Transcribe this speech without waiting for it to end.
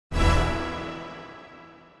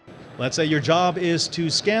Let's say your job is to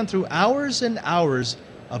scan through hours and hours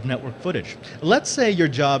of network footage. Let's say your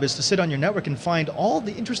job is to sit on your network and find all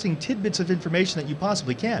the interesting tidbits of information that you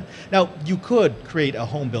possibly can. Now, you could create a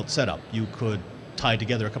home-built setup. You could tie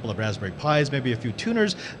together a couple of Raspberry Pis, maybe a few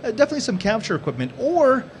tuners, definitely some capture equipment,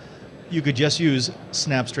 or you could just use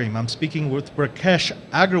SnapStream. I'm speaking with Rakesh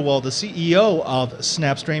Agrawal, the CEO of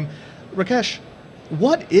SnapStream. Rakesh,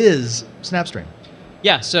 what is SnapStream?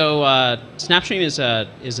 Yeah, so SnapStream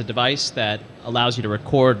is a device that allows you to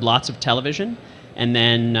record lots of television and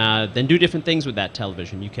then do different things with that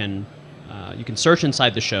television. You can search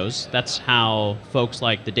inside the shows. That's how folks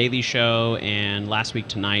like The Daily Show and Last Week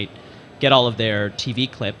Tonight get all of their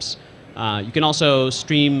TV clips. You can also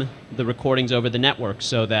stream the recordings over the network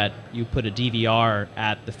so that you put a DVR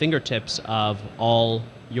at the fingertips of all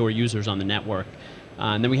your users on the network.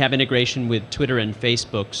 And then we have integration with Twitter and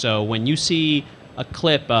Facebook. So when you see a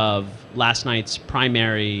clip of last night's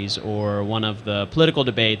primaries or one of the political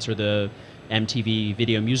debates or the MTV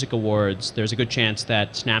Video Music Awards, there's a good chance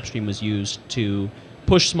that SnapStream was used to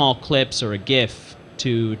push small clips or a GIF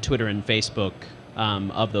to Twitter and Facebook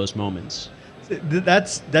of those moments.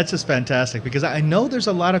 That's just fantastic, because I know there's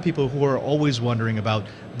a lot of people who are always wondering about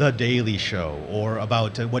The Daily Show or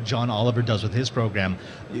about what John Oliver does with his program.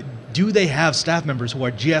 Do they have staff members who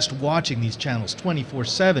are just watching these channels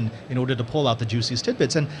 24/7 in order to pull out the juiciest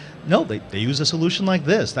tidbits? And no, they use a solution like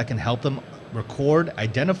this that can help them record,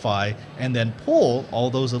 identify, and then pull all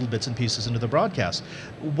those little bits and pieces into the broadcast.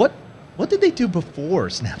 What did they do before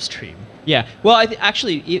SnapStream? Yeah, well,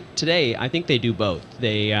 today I think they do both.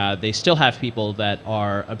 They still have people that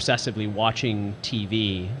are obsessively watching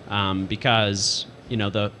TV because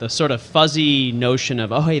the sort of fuzzy notion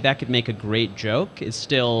of, oh, hey, that could make a great joke is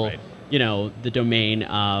still right. The domain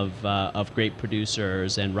of great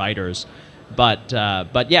producers and writers. But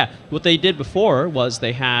yeah, what they did before was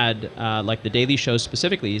they had like The Daily Show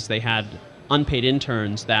specifically is they had unpaid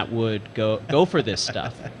interns that would go for this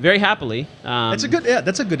stuff very happily. That's a good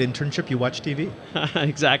internship. You watch TV.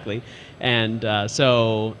 Exactly, and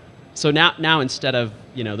so now instead of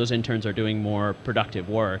those interns are doing more productive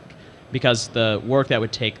work, because the work that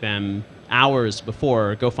would take them hours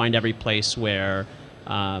before, go find every place where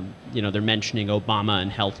they're mentioning Obama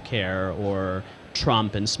and healthcare or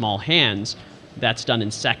Trump and small hands, that's done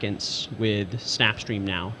in seconds with SnapStream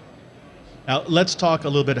now. Now, let's talk a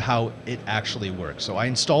little bit how it actually works. So I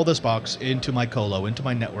install this box into my colo, into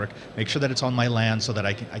my network, make sure that it's on my LAN so that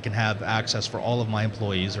I can have access for all of my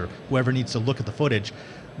employees or whoever needs to look at the footage.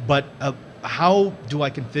 But how do I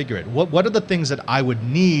configure it? What are the things that I would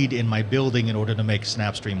need in my building in order to make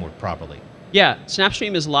SnapStream work properly? Yeah,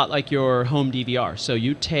 SnapStream is a lot like your home DVR. So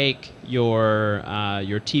you take your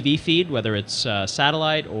TV feed, whether it's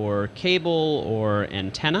satellite or cable or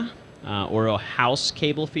antenna, or a house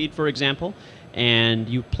cable feed, for example, and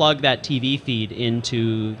you plug that TV feed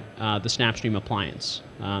into the SnapStream appliance.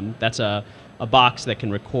 That's a box that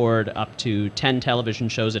can record up to 10 television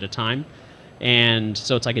shows at a time, and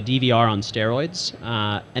so it's like a DVR on steroids.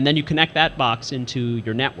 And then you connect that box into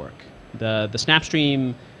your network. The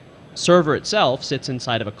SnapStream server itself sits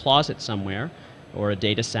inside of a closet somewhere or a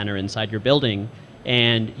data center inside your building,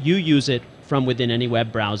 and you use it from within any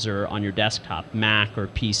web browser on your desktop, Mac or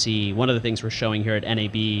PC. One of the things we're showing here at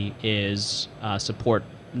NAB is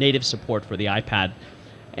native support for the iPad.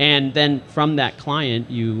 And then from that client,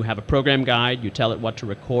 you have a program guide, you tell it what to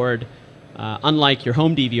record. Unlike your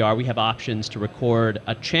home DVR, we have options to record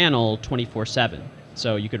a channel 24/7.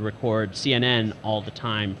 So you could record CNN all the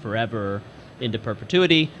time, forever, into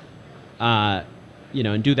perpetuity.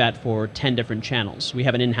 And do that for 10 different channels. We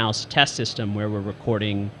have an in-house test system where we're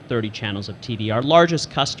recording 30 channels of TV. Our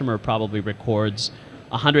largest customer probably records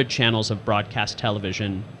 100 channels of broadcast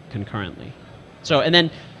television concurrently. So, and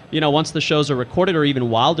then, once the shows are recorded, or even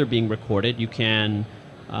while they're being recorded, you can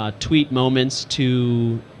tweet moments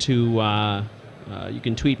you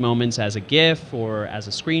can tweet moments as a GIF or as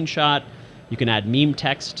a screenshot. You can add meme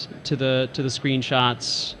text to the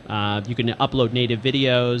screenshots. You can upload native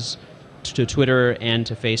videos to Twitter and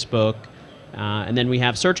to Facebook, and then we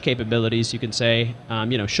have search capabilities. You can say,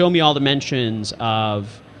 show me all the mentions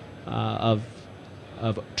of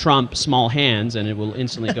Trump small hands, and it will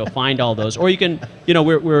instantly go find all those. Or you can,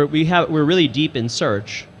 we're really deep in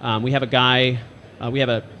search. We have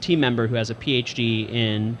a team member who has a PhD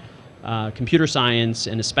in computer science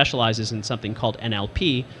and specializes in something called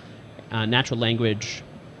NLP, natural language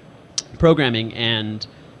programming, and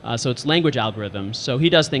so it's language algorithms. So he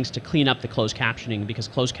does things to clean up the closed captioning, because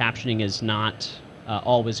closed captioning is not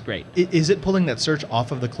always great. Is it pulling that search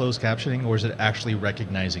off of the closed captioning, or is it actually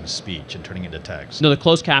recognizing speech and turning it into text? No, the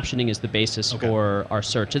closed captioning is the basis Okay. for our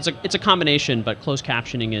search. It's a combination, but closed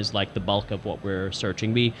captioning is like the bulk of what we're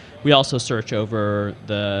searching. We also search over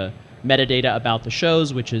the metadata about the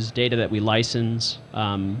shows, which is data that we license.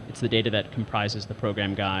 It's the data that comprises the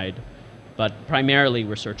program guide, but primarily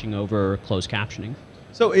we're searching over closed captioning.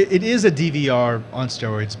 So it is a DVR on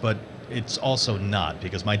steroids, but it's also not,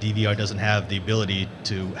 because my DVR doesn't have the ability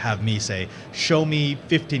to have me say, show me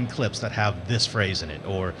 15 clips that have this phrase in it,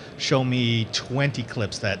 or show me 20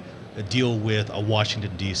 clips that deal with a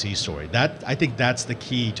Washington, D.C. story. I think that's the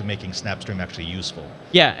key to making SnapStream actually useful.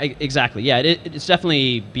 Yeah, exactly. Yeah, it's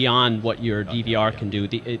definitely beyond what your DVR can do.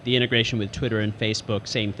 The integration with Twitter and Facebook,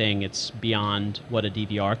 same thing. It's beyond what a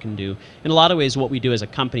DVR can do. In a lot of ways, what we do as a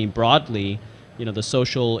company broadly, the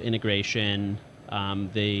social integration,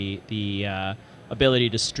 the ability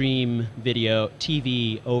to stream video,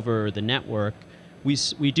 TV over the network,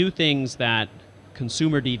 we do things that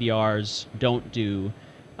consumer DVRs don't do,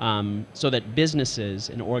 so that businesses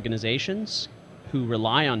and organizations who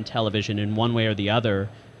rely on television in one way or the other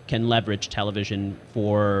can leverage television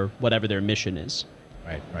for whatever their mission is.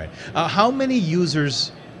 Right. How many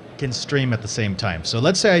users can stream at the same time? So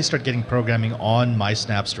let's say I start getting programming on my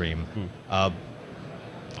SnapStream.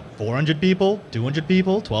 400 people, 200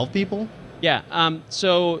 people, 12 people? Yeah.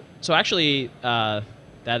 So actually, that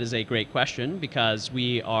is a great question, because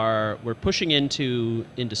we're pushing into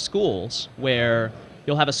schools where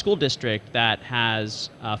you'll have a school district that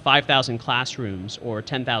has 5,000 classrooms or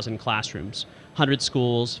 10,000 classrooms, 100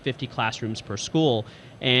 schools, 50 classrooms per school,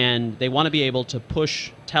 and they want to be able to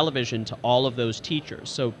push television to all of those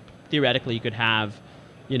teachers. So theoretically, you could have,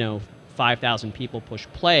 5,000 people push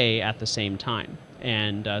play at the same time.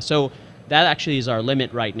 And so that actually is our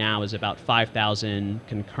limit right now, is about 5,000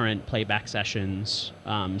 concurrent playback sessions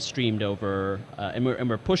streamed over, and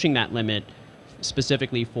we're pushing that limit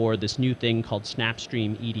specifically for this new thing called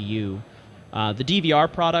SnapStream EDU. The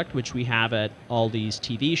DVR product, which we have at all these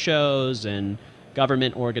TV shows and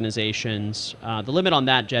government organizations, the limit on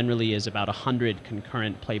that generally is about 100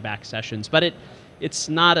 concurrent playback sessions. But it's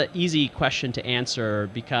not an easy question to answer,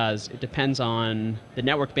 because it depends on the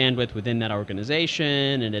network bandwidth within that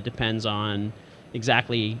organization, and it depends on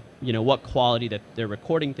exactly what quality that they're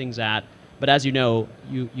recording things at. But as you know,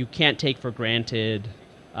 you can't take for granted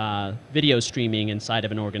video streaming inside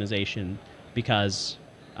of an organization, because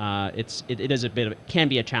it can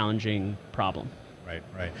be a challenging problem.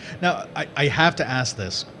 Right. Now, I have to ask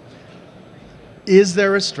this. Is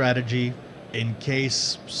there a strategy in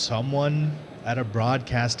case someone at a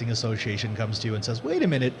broadcasting association comes to you and says, wait a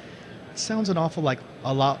minute, it sounds an awful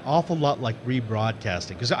lot like rebroadcasting?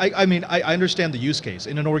 Because I understand the use case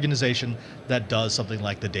in an organization that does something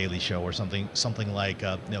like The Daily Show, or something like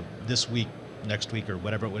This Week, Next Week, or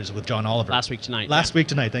whatever it was with John Oliver. Last Week Tonight. Last Week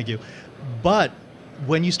Tonight, thank you. But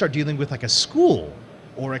when you start dealing with like a school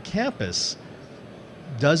or a campus,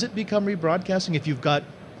 does it become rebroadcasting if you've got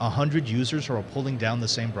 100 users who are pulling down the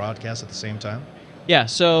same broadcast at the same time? Yeah.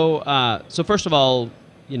 So first of all,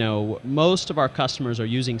 most of our customers are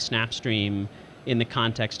using SnapStream in the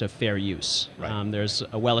context of fair use. Right. There's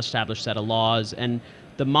a well-established set of laws, and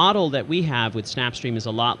the model that we have with SnapStream is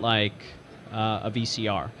a lot like a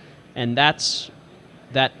VCR, and that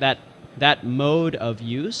mode of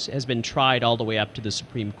use has been tried all the way up to the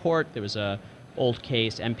Supreme Court. There was a old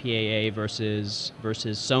case, MPAA versus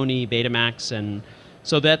Sony Betamax, and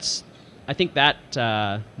so I think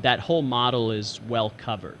that whole model is well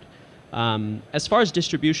covered. As far as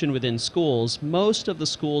distribution within schools, most of the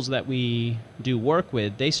schools that we do work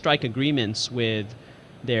with, they strike agreements with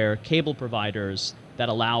their cable providers that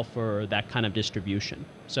allow for that kind of distribution.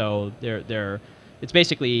 So it's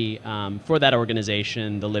basically, for that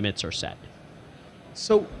organization, the limits are set.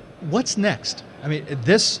 So what's next? I mean,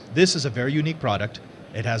 this is a very unique product.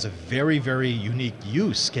 It has a very, very unique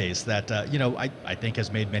use case that I think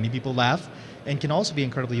has made many people laugh, and can also be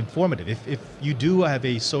incredibly informative. If you do have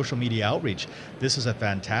a social media outreach, this is a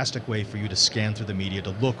fantastic way for you to scan through the media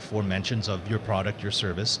to look for mentions of your product, your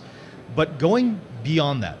service. But going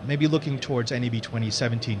beyond that, maybe looking towards NAB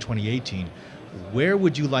 2017, 2018, where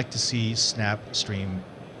would you like to see SnapStream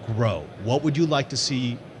grow? What would you like to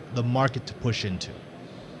see the market to push into?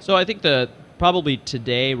 So I think probably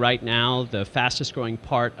today, right now, the fastest growing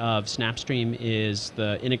part of SnapStream is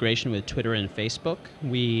the integration with Twitter and Facebook.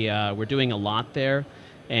 We're doing a lot there,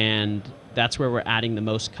 and that's where we're adding the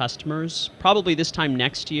most customers. Probably this time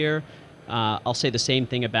next year, I'll say the same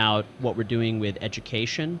thing about what we're doing with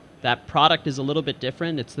education. That product is a little bit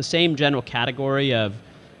different. It's the same general category of,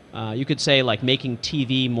 you could say, like making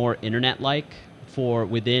TV more internet-like. for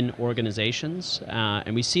within organizations.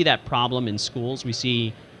 And we see that problem in schools. We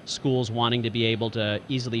see schools wanting to be able to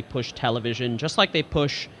easily push television, just like they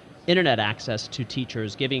push internet access to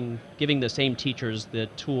teachers, giving the same teachers the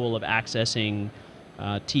tool of accessing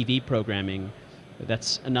TV programming.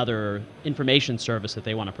 That's another information service that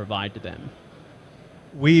they want to provide to them.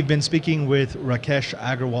 We've been speaking with Rakesh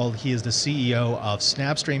Agrawal. He is the CEO of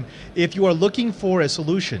SnapStream. If you are looking for a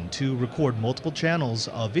solution to record multiple channels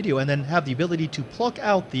of video and then have the ability to pluck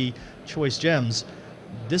out the choice gems,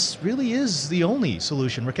 this really is the only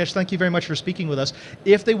solution. Rakesh, thank you very much for speaking with us.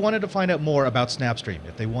 If they wanted to find out more about SnapStream,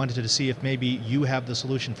 if they wanted to see if maybe you have the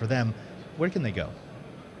solution for them, where can they go?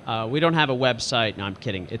 We don't have a website. No, I'm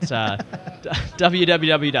kidding. It's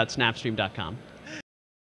www.snapstream.com.